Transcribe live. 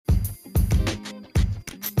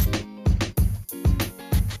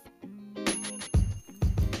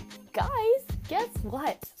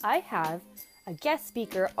what? I have a guest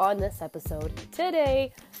speaker on this episode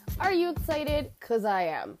today. Are you excited? Because I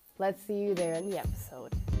am. Let's see you there in the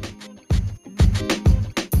episode.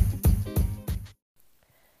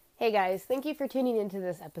 Hey guys, thank you for tuning into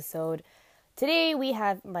this episode. Today we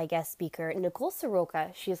have my guest speaker, Nicole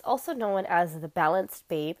Soroka. She is also known as the Balanced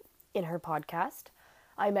Babe in her podcast.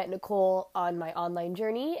 I met Nicole on my online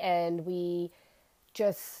journey and we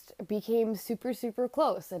just became super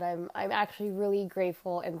close, and I'm actually really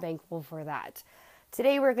grateful and thankful for that.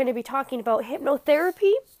 Today we're going to be talking about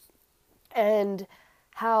hypnotherapy and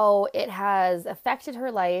how it has affected her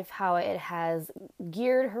life, how it has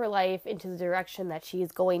geared her life into the direction that she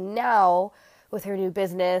is going now with her new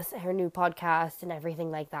business, her new podcast, and everything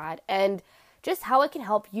like that, and just how it can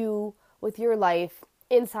help you with your life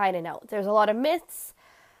inside and out. There's a lot of myths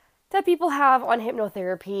that people have on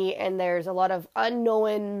hypnotherapy, and there's a lot of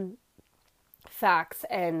unknown facts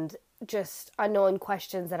and just unknown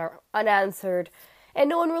questions that are unanswered, and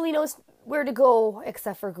no one really knows where to go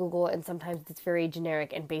except for Google, and sometimes it's very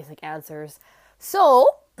generic and basic answers. So,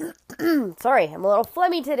 sorry, I'm a little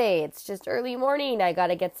phlegmy today. It's just early morning. I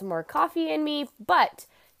gotta get some more coffee in me, but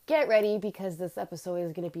get ready because this episode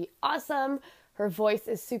is gonna be awesome. Her voice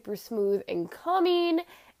is super smooth and calming,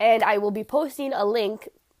 and I will be posting a link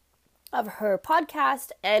of her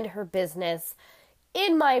podcast and her business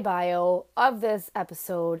in my bio of this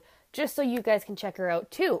episode, just so you guys can check her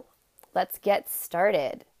out too. Let's get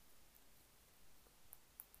started.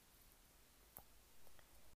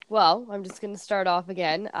 Well, I'm just going to start off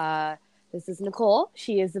again. This is Nicole.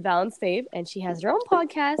 She is the Balanced Babe, and she has her own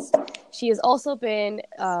podcast. She has also been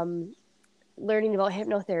learning about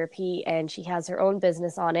hypnotherapy, and she has her own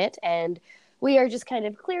business on it, and we are just kind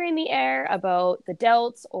of clearing the air about the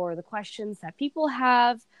doubts or the questions that people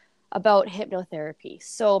have about hypnotherapy.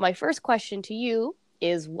 So my first question to you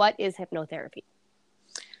is, what is hypnotherapy?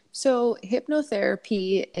 So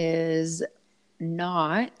hypnotherapy is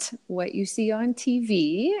not what you see on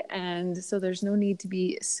TV. And so there's no need to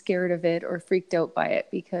be scared of it or freaked out by it,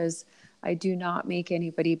 because I do not make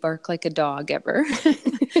anybody bark like a dog ever.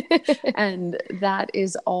 And that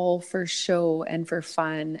is all for show and for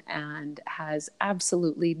fun and has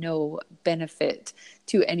absolutely no benefit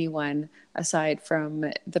to anyone aside from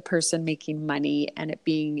the person making money and it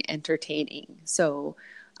being entertaining. So,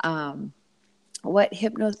 what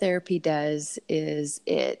hypnotherapy does is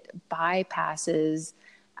it bypasses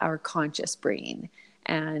our conscious brain.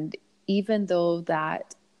 And even though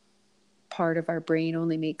that part of our brain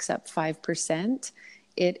only makes up 5%,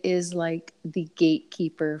 it is like the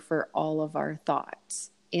gatekeeper for all of our thoughts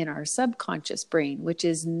in our subconscious brain, which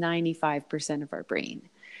is 95% of our brain.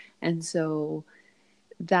 And so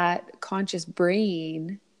that conscious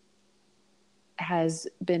brain has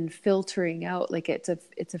been filtering out, like it's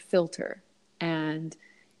a filter, and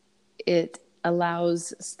it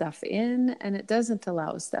allows stuff in and it doesn't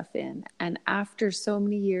allow stuff in. And after so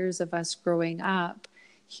many years of us growing up,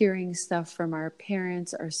 hearing stuff from our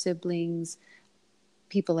parents, our siblings,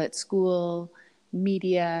 people at school,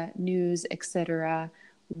 media, news, etc.,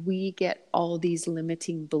 we get all these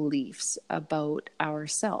limiting beliefs about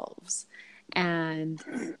ourselves.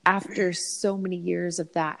 And after so many years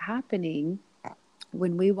of that happening,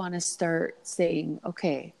 when we want to start saying,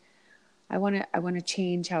 okay, I want to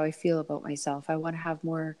change how I feel about myself. I want to have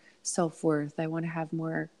more self-worth. I want to have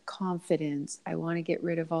more confidence. I want to get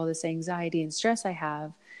rid of all this anxiety and stress I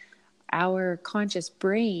have. Our conscious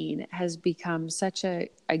brain has become such a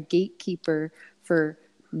gatekeeper for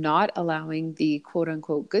not allowing the quote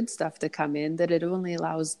unquote good stuff to come in, that it only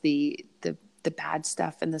allows the bad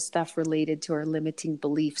stuff and the stuff related to our limiting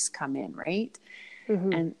beliefs come in, right?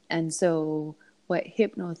 Mm-hmm. And so what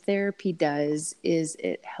hypnotherapy does is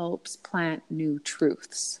it helps plant new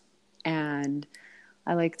truths. And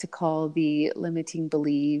I like to call the limiting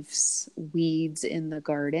beliefs weeds in the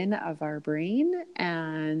garden of our brain.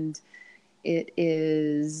 And it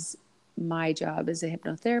is my job as a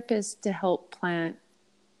hypnotherapist to help plant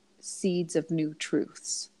seeds of new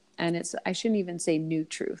truths. And I shouldn't even say new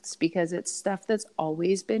truths, because it's stuff that's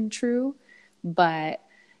always been true, but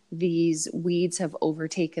these weeds have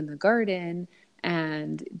overtaken the garden,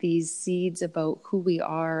 and these seeds about who we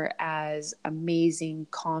are as amazing,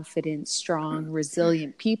 confident, strong,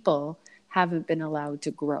 resilient people haven't been allowed to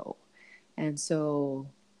grow. And so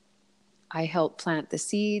I help plant the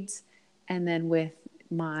seeds, and then with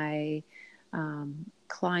my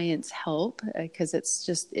clients' help, because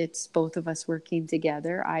it's both of us working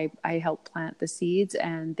together, I help plant the seeds,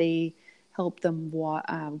 and they help them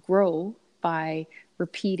grow by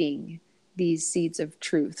repeating these seeds of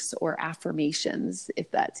truths or affirmations, if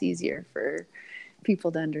that's easier for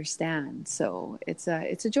people to understand. So it's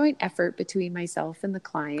a joint effort between myself and the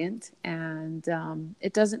client, and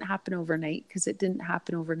it doesn't happen overnight, because it didn't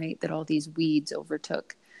happen overnight that all these weeds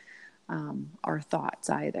overtook our thoughts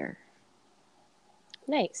either.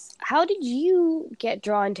 Nice. How did you get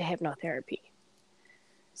drawn to hypnotherapy?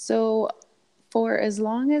 So for as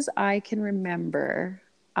long as I can remember,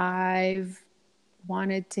 I've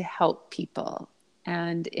wanted to help people.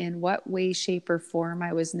 And in what way, shape, or form,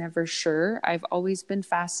 I was never sure. I've always been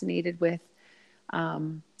fascinated with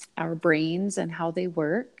our brains and how they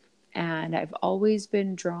work. And I've always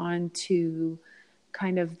been drawn to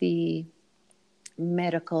kind of the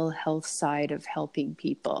medical health side of helping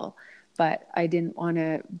people. But I didn't want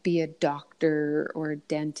to be a doctor or a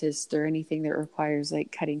dentist or anything that requires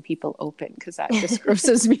like cutting people open, because that just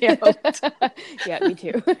grosses me out. Yeah, me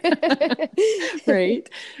too. Right.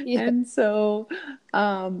 Yeah. And so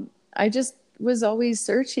I just was always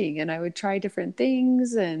searching, and I would try different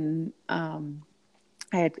things. And I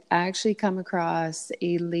had actually come across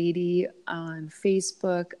a lady on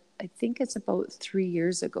Facebook, I think it's about 3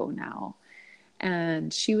 years ago now.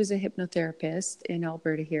 And she was a hypnotherapist in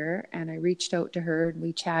Alberta here. And I reached out to her and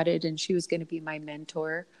we chatted, and she was going to be my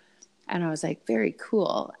mentor. And I was like, very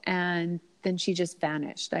cool. And then she just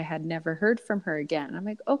vanished. I had never heard from her again. I'm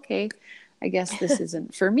like, okay, I guess this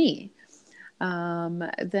isn't for me.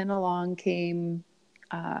 Then along came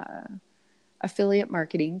affiliate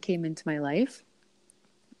marketing came into my life.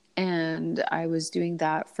 And I was doing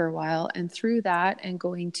that for a while. And through that and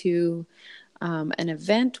going to an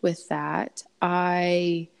event with that,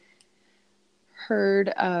 I heard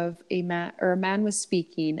of a man was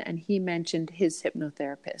speaking, and he mentioned his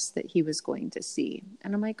hypnotherapist that he was going to see.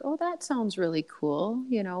 And I'm like, oh, that sounds really cool.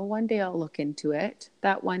 You know, one day I'll look into it.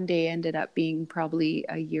 That one day ended up being probably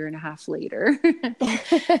a year and a half later.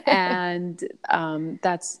 And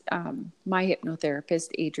that's my hypnotherapist,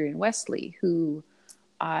 Adrian Wesley, who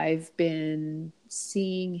I've been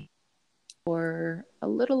seeing for a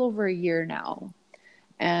little over a year now.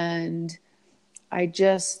 And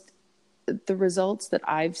the results that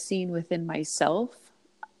I've seen within myself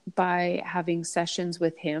by having sessions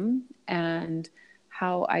with him, and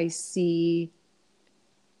how I see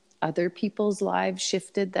other people's lives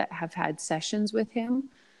shifted that have had sessions with him,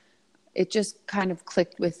 it just kind of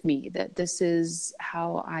clicked with me that this is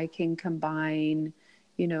how I can combine,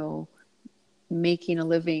 you know, making a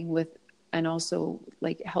living with, and also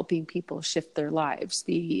like helping people shift their lives.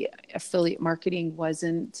 The affiliate marketing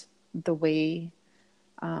wasn't the way,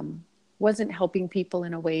 wasn't helping people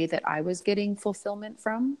in a way that I was getting fulfillment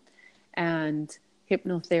from. And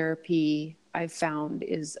hypnotherapy, I found,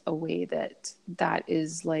 is a way that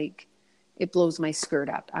is like, it blows my skirt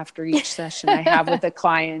up after each session I have with a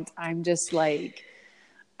client. I'm just like,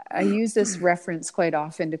 I use this reference quite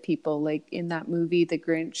often to people, like in that movie, The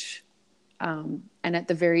Grinch. And at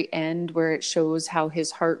the very end where it shows how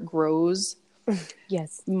his heart grows.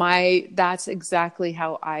 Yes. That's exactly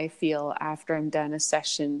how I feel after I'm done a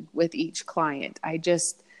session with each client.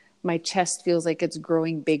 My chest feels like it's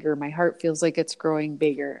growing bigger. My heart feels like it's growing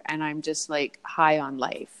bigger, and I'm just like high on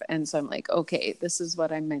life. And so I'm like, okay, this is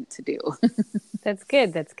what I'm meant to do. That's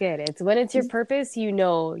good. That's good. It's when it's your purpose,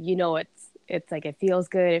 it's like, it feels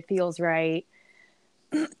good. It feels right.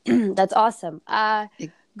 That's awesome.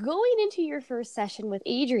 Going into your first session with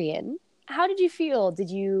Adrian, how did you feel?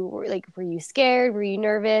 Were you scared? Were you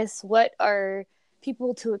nervous? What are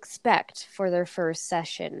people to expect for their first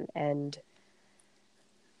session? And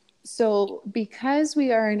So because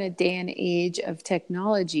we are in a day and age of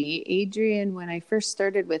technology, Adrian, when I first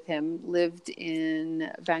started with him, lived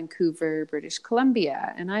in Vancouver, British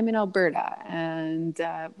Columbia, and I'm in Alberta, and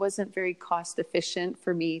wasn't very cost efficient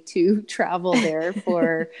for me to travel there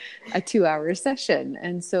for a 2-hour session.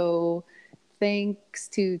 And so thanks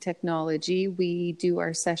to technology, we do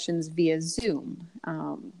our sessions via Zoom.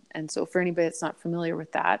 And so for anybody that's not familiar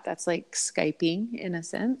with that, that's like Skyping in a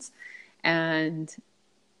sense. And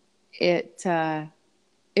it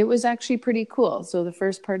was actually pretty cool. So the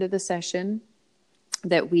first part of the session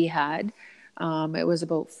that we had, it was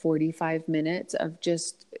about 45 minutes of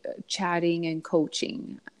just chatting and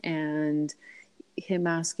coaching, and him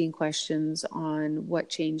asking questions on what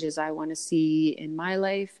changes I want to see in my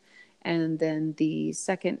life. And then the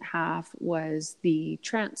second half was the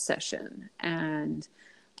trance session. And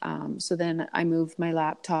so then I moved my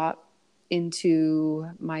laptop into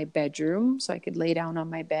my bedroom so I could lay down on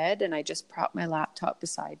my bed, and I just propped my laptop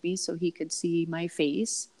beside me so he could see my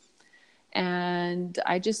face. And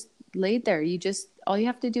I just laid there. All you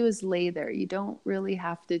have to do is lay there. You don't really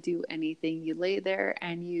have to do anything. You lay there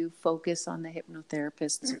and you focus on the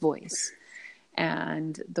hypnotherapist's voice.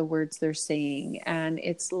 and the words they're saying. And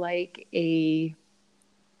it's like a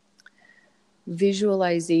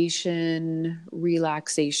visualization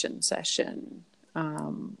relaxation session.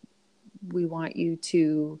 We want you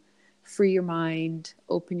to free your mind,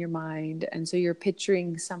 open your mind. And so you're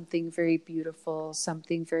picturing something very beautiful,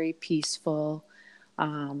 something very peaceful,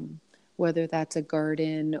 whether that's a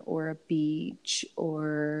garden or a beach,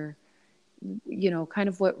 or, kind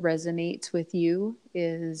of what resonates with you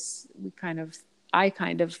is I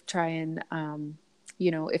kind of try and,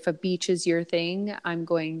 if a beach is your thing, I'm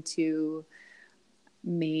going to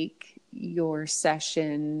make your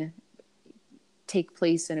session take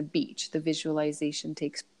place in a beach. The visualization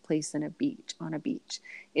takes place on a beach.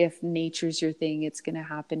 If nature's your thing, it's going to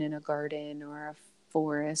happen in a garden or a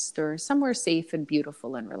forest or somewhere safe and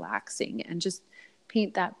beautiful and relaxing, and just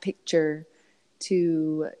paint that picture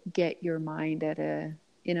to get your mind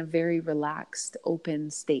in a very relaxed, open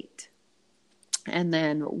state. And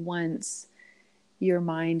then once your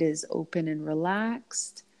mind is open and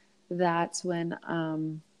relaxed, that's when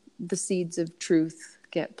the seeds of truth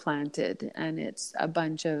get planted, and it's a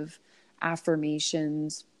bunch of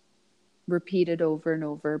affirmations repeated over and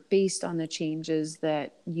over based on the changes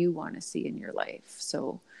that you want to see in your life.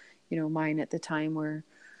 So, mine at the time were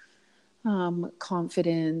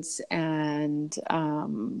confidence and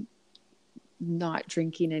not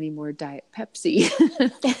drinking any more Diet Pepsi.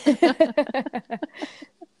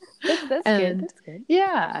 That's good. That's good.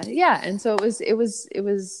 Yeah. And so it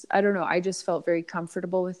was, I don't know, I just felt very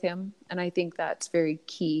comfortable with him. And I think that's very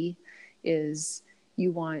key, is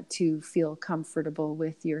you want to feel comfortable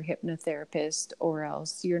with your hypnotherapist, or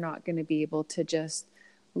else you're not going to be able to just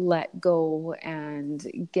let go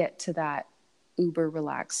and get to that uber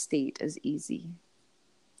relaxed state as easy.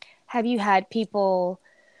 Have you had people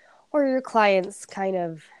or your clients kind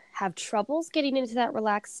of have troubles getting into that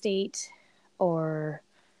relaxed state, or?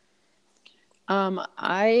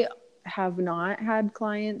 I have not had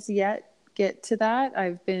clients yet get to that.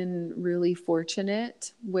 I've been really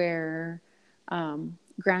fortunate where,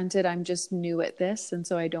 granted, I'm just new at this, and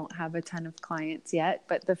so I don't have a ton of clients yet,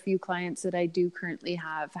 but the few clients that I do currently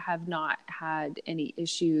have not had any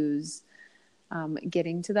issues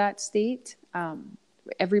getting to that state.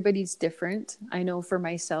 Everybody's different. I know for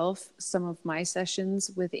myself, some of my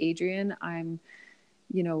sessions with Adrian, I'm,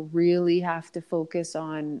 really have to focus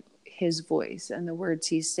on his voice and the words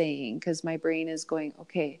he's saying, because my brain is going,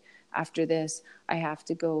 okay, after this, I have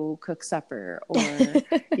to go cook supper or,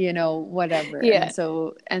 whatever. Yeah.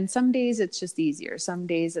 And some days it's just easier. Some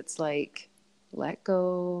days it's like, let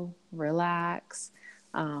go, relax.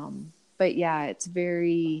 But yeah, it's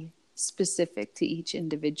very specific to each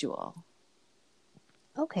individual.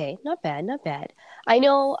 Okay, not bad, not bad. I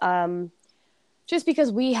know just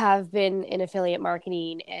because we have been in affiliate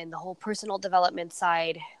marketing and the whole personal development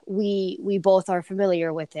side, we both are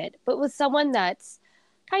familiar with it. But with someone that's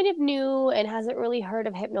kind of new and hasn't really heard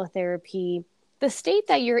of hypnotherapy, the state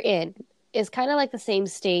that you're in is kind of like the same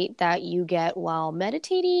state that you get while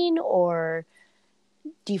meditating, or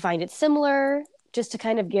do you find it similar? Just to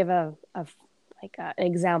kind of give an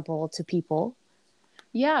example to people.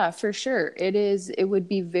 Yeah, for sure. It would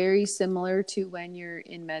be very similar to when you're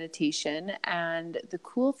in meditation. And the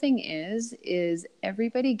cool thing is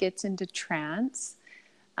everybody gets into trance,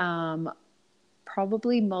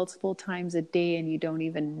 probably multiple times a day, and you don't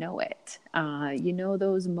even know it.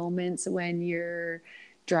 Those moments when you're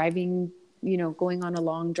driving, going on a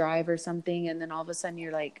long drive or something, and then all of a sudden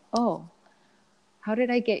you're like, oh, how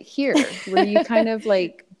did I get here? Where you kind of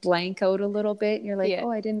like blank out a little bit, and you're like, Yeah.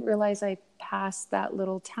 oh, I didn't realize I passed that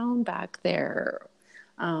little town back there.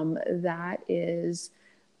 That is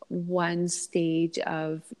one stage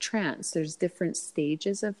of trance. There's different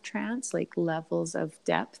stages of trance, like levels of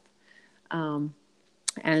depth.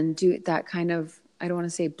 And do that kind of, I don't want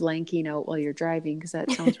to say blanking out while you're driving, because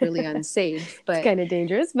that sounds really unsafe, but It's kind of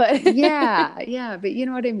dangerous, but yeah, but you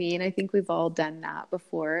know what I mean? I think we've all done that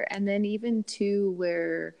before. And then even too,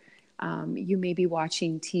 where you may be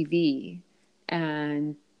watching TV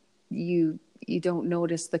and you don't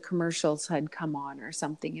notice the commercials had come on or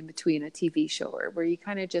something in between a TV show, or where you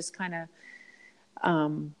kind of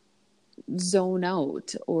zone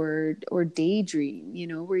out or daydream,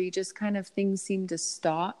 where you just kind of, things seem to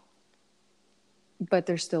stop, but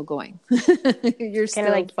they're still going. You're still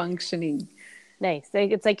like functioning. nice.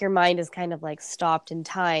 It's like your mind is kind of like stopped in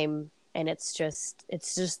time, and it's just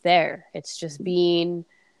there. It's just being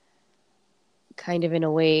kind of in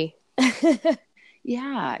a way.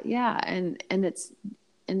 Yeah. And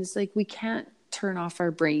it's like, we can't turn off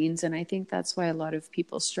our brains. And I think that's why a lot of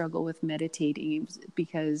people struggle with meditating,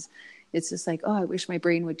 because it's just like, oh, I wish my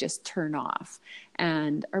brain would just turn off.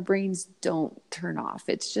 And our brains don't turn off.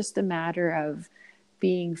 It's just a matter of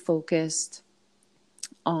being focused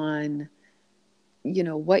on, you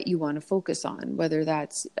know, what you want to focus on, whether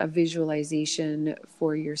that's a visualization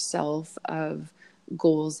for yourself of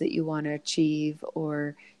goals that you want to achieve,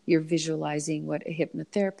 or you're visualizing what a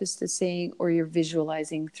hypnotherapist is saying, or you're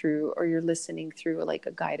visualizing through, or you're listening through like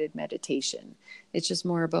a guided meditation. It's just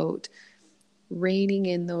more about reining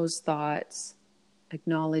in those thoughts,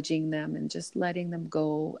 acknowledging them, and just letting them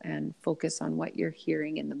go and focus on what you're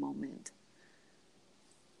hearing in the moment.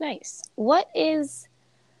 Nice. What is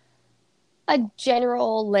a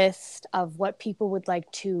general list of what people would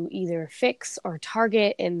like to either fix or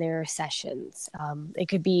target in their sessions? It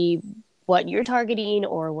could be what you're targeting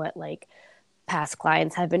or what like past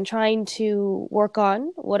clients have been trying to work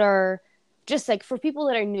on. What are, just like for people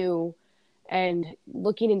that are new and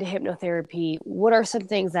looking into hypnotherapy, what are some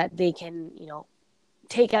things that they can, you know,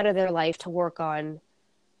 take out of their life to work on,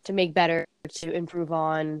 to make better, to improve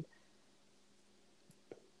on?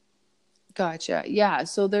 Gotcha. Yeah.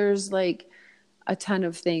 So there's like a ton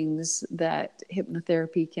of things that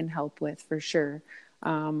hypnotherapy can help with, for sure.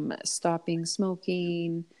 Stopping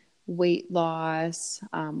smoking, weight loss.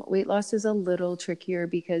 Weight loss is a little trickier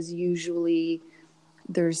because usually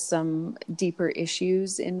there's some deeper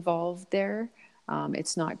issues involved there.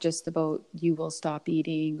 It's not just about you will stop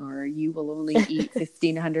eating or you will only eat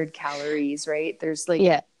 1,500 calories, right? There's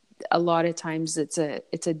like a lot of times it's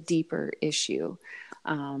a deeper issue.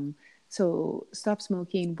 So stop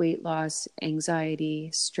smoking, weight loss, anxiety,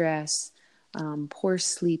 stress, poor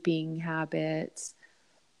sleeping habits,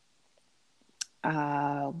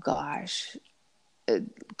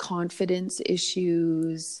 confidence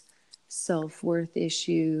issues, self-worth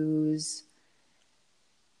issues,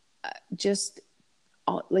 just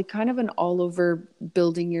like kind of an all over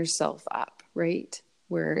building yourself up, right?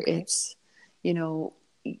 Where it's, you know,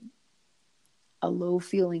 a low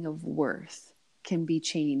feeling of worth can be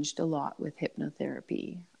changed a lot with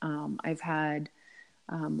hypnotherapy. I've had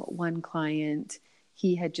one client,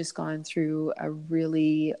 he had just gone through a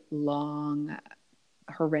really long,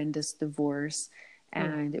 horrendous divorce,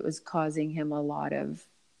 and it was causing him a lot of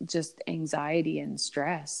just anxiety and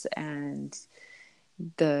stress. And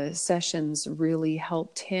the sessions really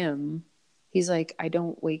helped him. He's like, I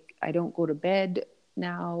don't go to bed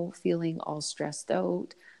now feeling all stressed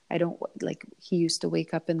out. I don't, like, he used to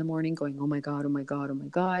wake up in the morning going, oh my God, oh my God, oh my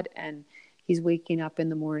God. And he's waking up in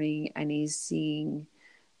the morning and he's seeing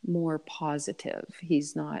more positive.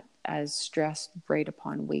 He's not as stressed right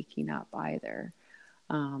upon waking up either.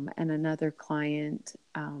 And another client,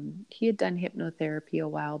 he had done hypnotherapy a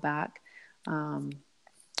while back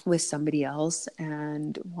with somebody else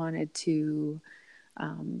and wanted to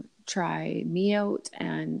try me out.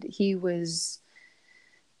 And he was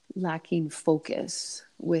lacking focus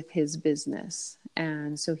with his business.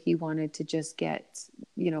 And so he wanted to just get,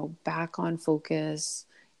 you know, back on focus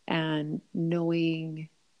and knowing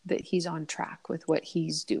that he's on track with what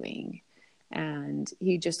he's doing. And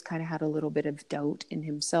he just kind of had a little bit of doubt in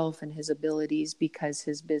himself and his abilities because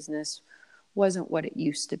his business wasn't what it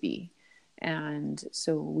used to be. And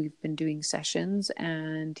so we've been doing sessions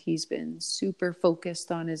and he's been super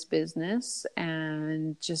focused on his business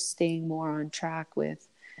and just staying more on track with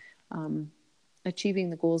achieving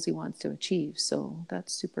the goals he wants to achieve. So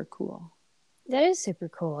that's super cool. That is super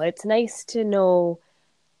cool. It's nice to know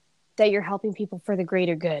that you're helping people for the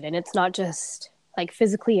greater good. And it's not just like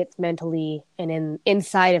physically, it's mentally and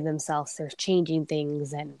inside of themselves. They're changing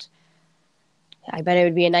things. And I bet it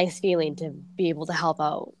would be a nice feeling to be able to help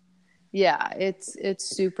out. Yeah, it's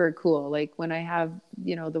super cool. Like when I have,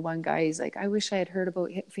 you know, the one guy, he's like, I wish I had heard about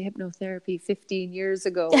hypnotherapy 15 years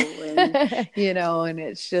ago. And, you know, and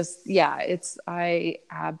it's just, yeah, I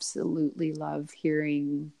absolutely love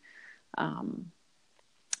hearing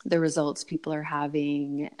the results people are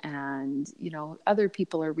having. And, you know, other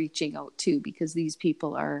people are reaching out too, because these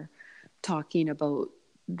people are talking about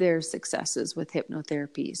their successes with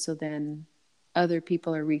hypnotherapy. So then other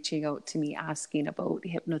people are reaching out to me asking about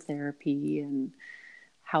hypnotherapy and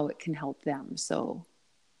how it can help them. So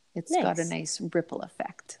it's got a nice ripple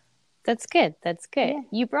effect. That's good. That's good. Yeah.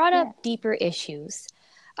 You brought up deeper issues.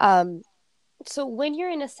 So when you're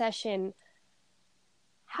in a session,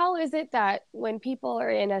 how is it that when people are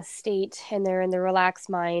in a state and they're in the relaxed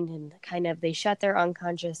mind and kind of they shut their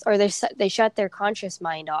unconscious or they shut their conscious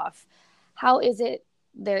mind off, how is it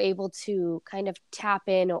they're able to kind of tap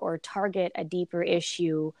in or target a deeper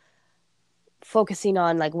issue focusing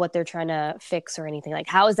on like what they're trying to fix or anything. Like,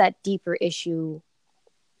 how is that deeper issue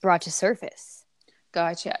brought to surface?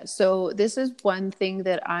 Gotcha. So this is one thing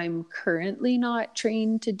that I'm currently not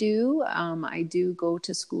trained to do. I do go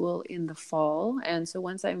to school in the fall. And so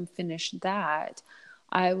once I'm finished that,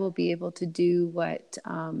 I will be able to do what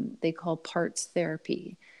they call parts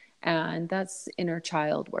therapy. And that's inner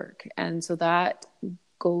child work. And so that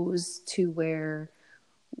goes to where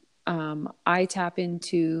I tap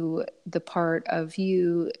into the part of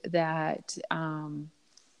you that,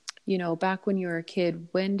 back when you were a kid,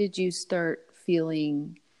 when did you start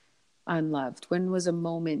feeling unloved? When was a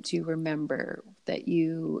moment you remember that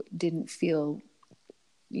you didn't feel,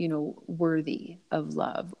 worthy of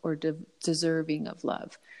love or deserving of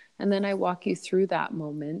love? And then I walk you through that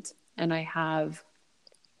moment, and I have,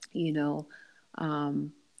 you know,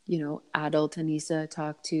 um, adult Anissa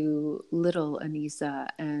talk to little Anissa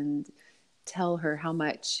and tell her how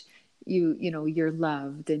much you're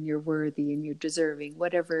loved and you're worthy and you're deserving,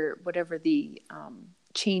 whatever the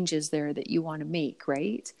changes there that you want to make,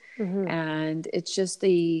 right? Mm-hmm. And it's just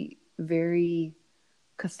a very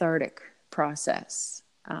cathartic process,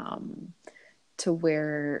 to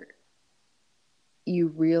where you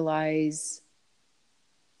realize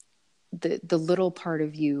the little part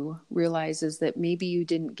of you realizes that maybe you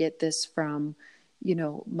didn't get this from,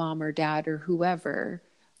 mom or dad or whoever,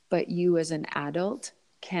 but you as an adult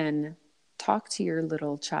can talk to your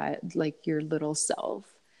little child, like your little self,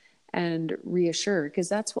 and reassure, because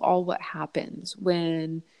that's all what happens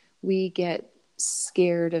when we get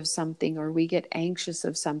scared of something or we get anxious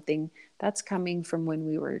of something. That's coming from when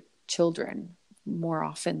we were children more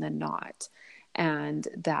often than not. And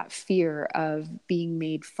that fear of being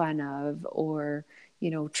made fun of, or,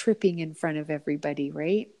 tripping in front of everybody,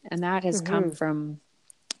 right? And that has come Mm-hmm. from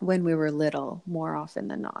when we were little more often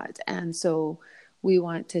than not. And so we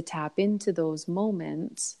want to tap into those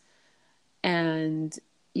moments and,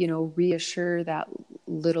 reassure that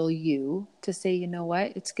little you to say, you know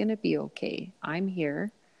what, it's going to be okay. I'm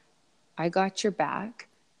here. I got your back.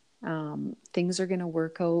 Things are going to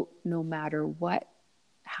work out no matter what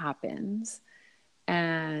happens.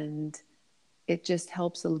 And it just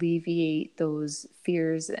helps alleviate those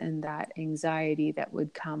fears and that anxiety that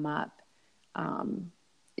would come up,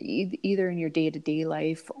 either in your day-to-day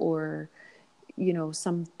life, or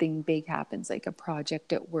something big happens, like a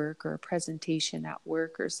project at work or a presentation at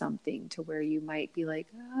work or something, to where you might be like,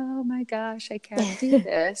 oh my gosh, I can't do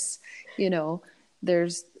this.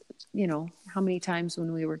 There's, how many times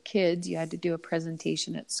when we were kids, you had to do a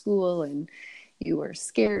presentation at school and you were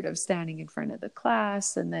scared of standing in front of the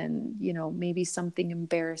class, and then, maybe something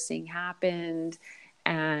embarrassing happened,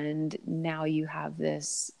 and now you have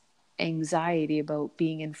this anxiety about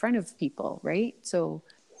being in front of people, right? So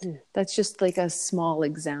that's just like a small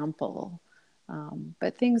example.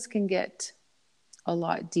 But things can get a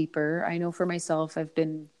lot deeper. I know for myself, I've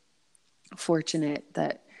been fortunate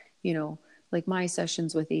that, like my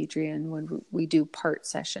sessions with Adrian, when we do part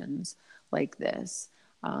sessions like this,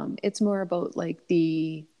 it's more about like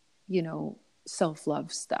the,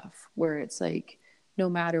 self-love stuff, where it's like, no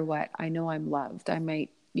matter what, I know I'm loved. I might,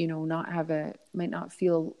 might not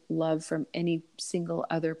feel love from any single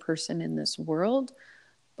other person in this world,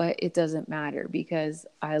 but it doesn't matter because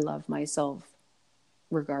I love myself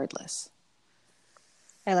regardless.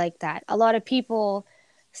 I like that. A lot of people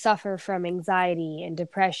suffer from anxiety and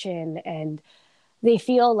depression, and they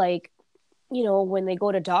feel like, when they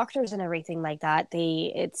go to doctors and everything like that,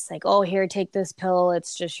 it's like, oh, here, take this pill.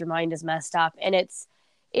 It's just your mind is messed up. And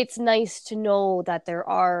it's nice to know that there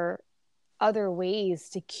are other ways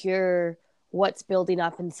to cure what's building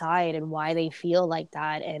up inside and why they feel like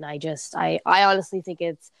that. And I honestly think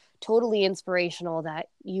it's totally inspirational that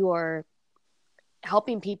you are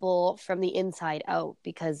helping people from the inside out,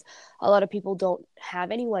 because a lot of people don't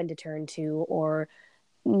have anyone to turn to or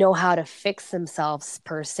know how to fix themselves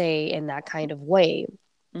per se in that kind of way.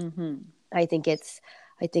 Mm-hmm. I think it's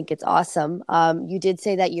I think it's awesome. You did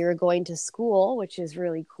say that you're going to school, which is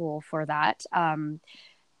really cool for that.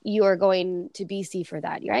 You are going to BC for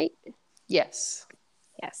that, right? Yes.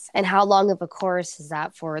 Yes. And how long of a course is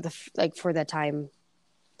that for for the time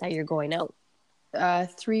that you're going out?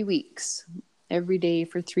 3 weeks, every day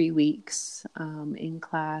for 3 weeks, in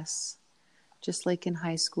class, just like in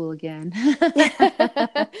high school again.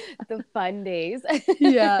 The fun days.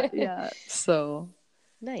 Yeah, yeah. So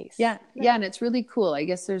Nice. yeah, yeah, and it's really cool. I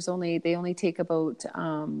guess they only take about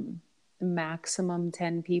maximum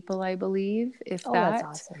 10 people, I believe, if Oh, that's that.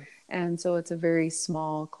 awesome. And so it's a very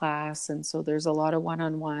small class, and so there's a lot of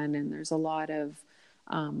one-on-one, and there's a lot of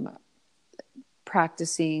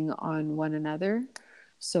practicing on one another.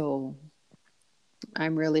 So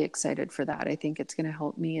I'm really excited for that. I think it's going to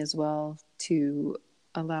help me as well to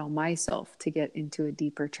allow myself to get into a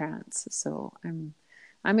deeper trance. So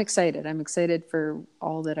I'm excited. I'm excited for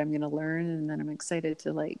all that I'm going to learn, and then I'm excited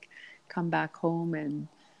to like come back home and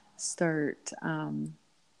start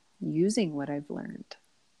using what I've learned.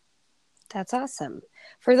 That's awesome.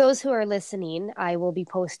 For those who are listening, I will be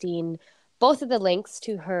posting both of the links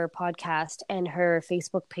to her podcast and her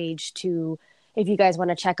Facebook page to, if you guys want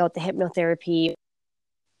to check out the hypnotherapy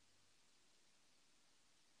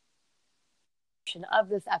of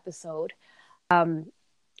this episode.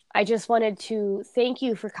 I just wanted to thank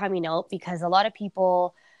you for coming out, because a lot of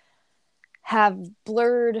people have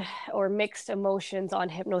blurred or mixed emotions on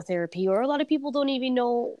hypnotherapy, or a lot of people don't even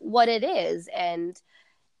know what it is. And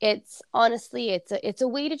it's honestly, it's a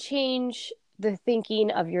way to change the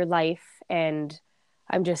thinking of your life. And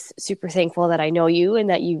I'm just super thankful that I know you and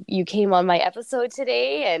that you came on my episode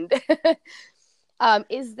today. And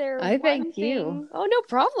is there I thank thing... you. Oh, no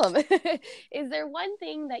problem. Is there one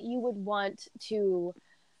thing that you would want to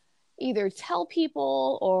either tell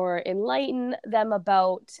people or enlighten them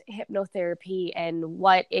about hypnotherapy and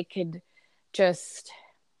what it could just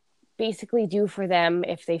basically do for them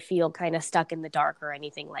if they feel kind of stuck in the dark or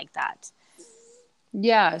anything like that?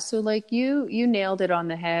 Yeah. So like you nailed it on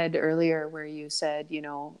the head earlier where you said,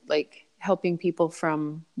 like helping people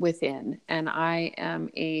from within. And I am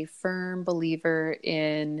a firm believer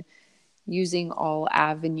in using all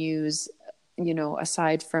avenues,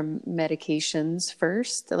 aside from medications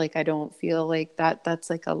first. Like, I don't feel like that's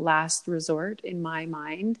like a last resort in my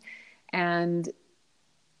mind. And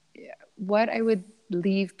what I would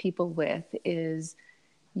leave people with is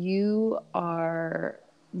you are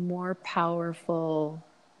more powerful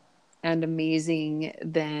and amazing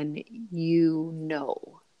than you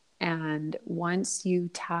know. And once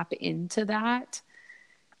you tap into that,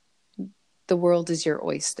 the world is your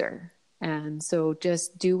oyster. And so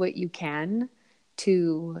just do what you can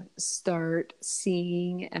to start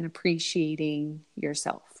seeing and appreciating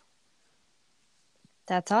yourself.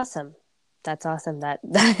 That's awesome. That's awesome. That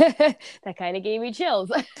kind of gave me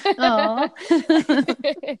chills.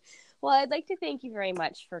 Well, I'd like to thank you very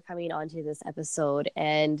much for coming on to this episode.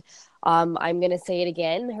 And I'm going to say it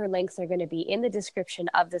again. Her links are going to be in the description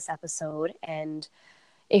of this episode. And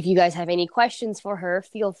if you guys have any questions for her,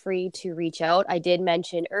 feel free to reach out. I did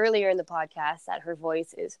mention earlier in the podcast that her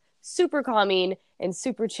voice is super calming and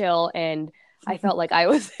super chill. And I felt like I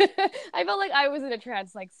was in a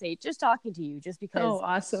trance-like state just talking to you, just because. Oh,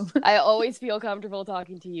 awesome. I always feel comfortable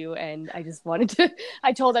talking to you. And I just wanted to,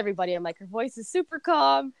 I told everybody, I'm like, her voice is super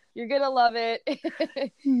calm. You're going to love it.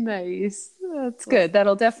 Nice. That's good.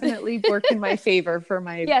 That'll definitely work in my favor for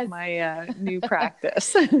my, yes. my new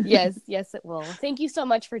practice. Yes, it will. Thank you so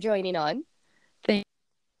much for joining on. Thank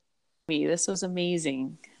you. This was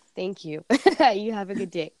amazing. Thank you. You have a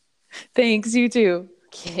good day. Thanks. You too.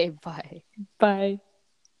 Okay, bye. Bye.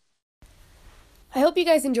 I hope you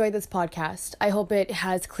guys enjoyed this podcast. I hope it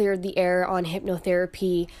has cleared the air on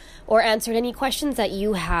hypnotherapy or answered any questions that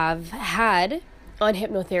you have had on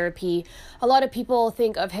hypnotherapy. A lot of people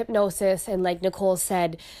think of hypnosis and, like Nicole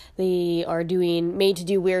said, they are made to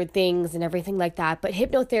do weird things and everything like that. But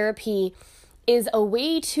hypnotherapy is a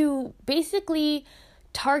way to basically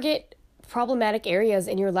target problematic areas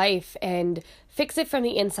in your life and fix it from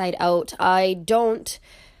the inside out. I don't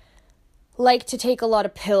like to take a lot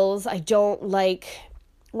of pills. I don't like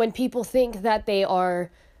when people think that they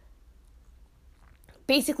are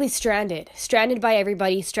basically stranded by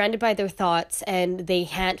everybody, stranded by their thoughts, and they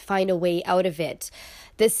can't find a way out of it.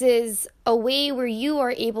 This is a way where you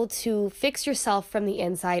are able to fix yourself from the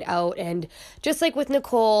inside out. And just like with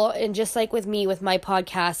Nicole and just like with me with my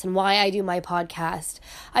podcast and why I do my podcast,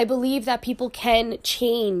 I believe that people can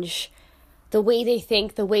change the way they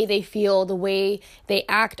think, the way they feel, the way they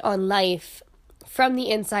act on life from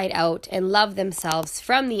the inside out, and love themselves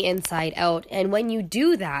from the inside out. And when you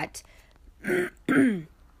do that,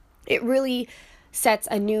 it really sets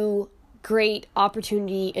a new great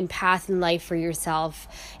opportunity and path in life for yourself.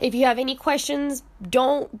 If you have any questions,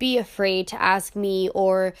 don't be afraid to ask me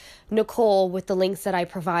or Nicole with the links that I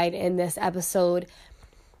provide in this episode.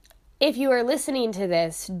 If you are listening to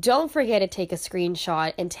this, don't forget to take a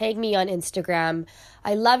screenshot and tag me on Instagram.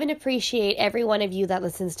 I love and appreciate every one of you that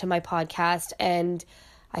listens to my podcast, and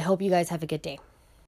I hope you guys have a good day.